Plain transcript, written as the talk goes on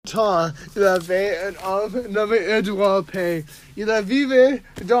temps, il y avait un homme nommé Edouard Payne. Il a vécu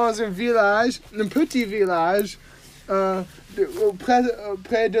dans un village, un petit village, près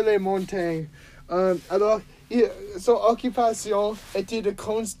de les montagnes. Alors, son occupation était de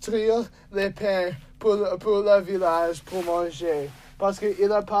construire les pains pour le village, pour manger. Parce qu'il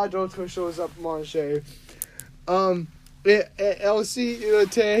n'a pas d'autre chose à manger. Et aussi, il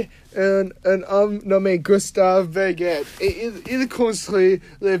était un homme nommé Gustave Veguet. Et il construit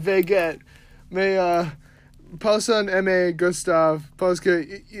les Veguet. Mais personne n'aimait Gustave parce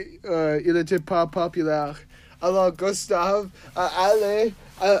qu'il n'était pas populaire. Alors Gustave allait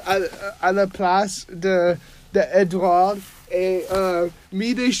à la place de Edouard et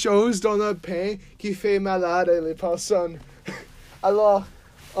mis des choses dans le pain qui fait malade les personnes. Alors,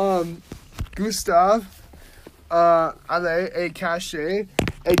 Gustave allait et caché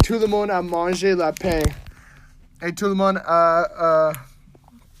et tout le monde a mangé le pain. Et tout le monde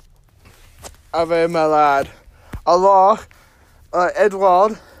avait malade. Alors,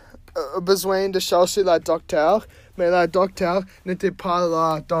 Edward a besoin de chercher le docteur, mais le docteur n'était pas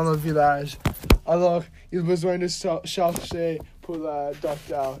là dans le village. Alors, il a besoin de chercher pour le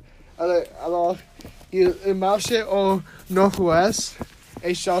docteur. Alors il marchait au nord-ouest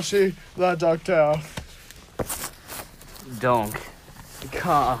et cherchait le docteur. Donc,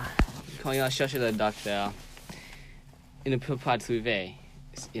 quand il a cherché le docteur, il ne peut pas trouver.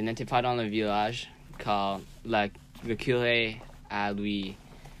 Il n'était pas dans le village car le curé a lui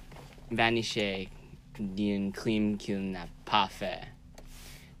vaniché d'un crime qu'il n'a pas fait.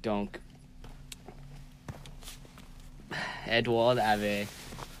 Donc, Edward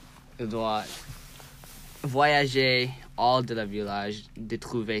doit voyager hors de le village de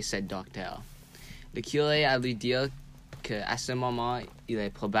trouver ce docteur. Le curé a lui dit qu'à ce moment, il est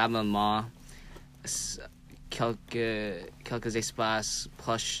probablement quelques espaces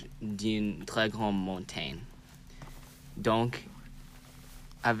proches d'une très grande montagne. Donc,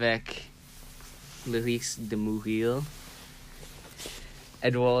 avec le risque de mourir,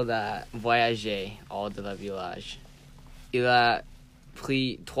 Edward a voyagé hors de le village. Il a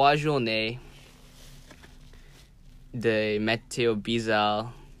pris 3 journées de météo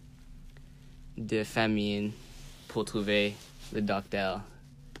bizarre, de famine, pour trouver le docteur.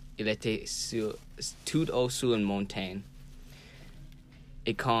 Il était tout haut sur une montagne.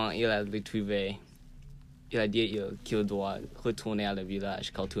 Et quand il a le trouvé, il a dit qu'il doit retourner à le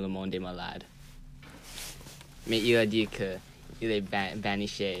village car tout le monde est malade. Mais il a dit qu'il est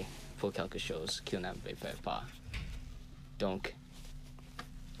baniché pour quelque chose qu'il n'avait fait pas. Donc,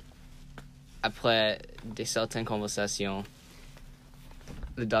 après certaines conversations,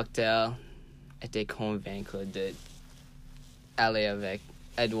 le docteur était convaincu d'aller avec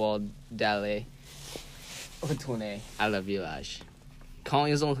Edward, d'aller retourner à le village. Quand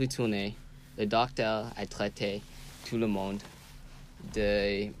ils ont retourné, le docteur a traité tout le monde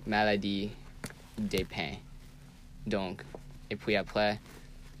de maladies des pains. Donc, et puis après,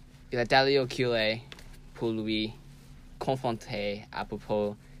 il est allé au curé pour lui confronter à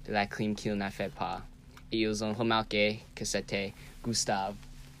propos de la crime qu'il n'a fait pas. Et ils ont remarqué que c'était Gustave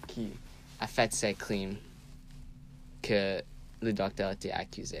qui a fait ce crime que le docteur était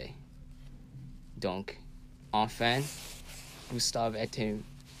accusé. Donc, enfin, Gustave était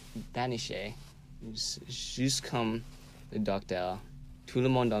baniché, juste comme le docteur. Tout le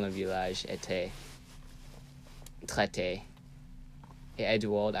monde dans le village était traité. Et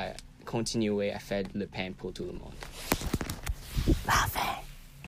Edward a continué à faire le pain pour tout le monde. La fin.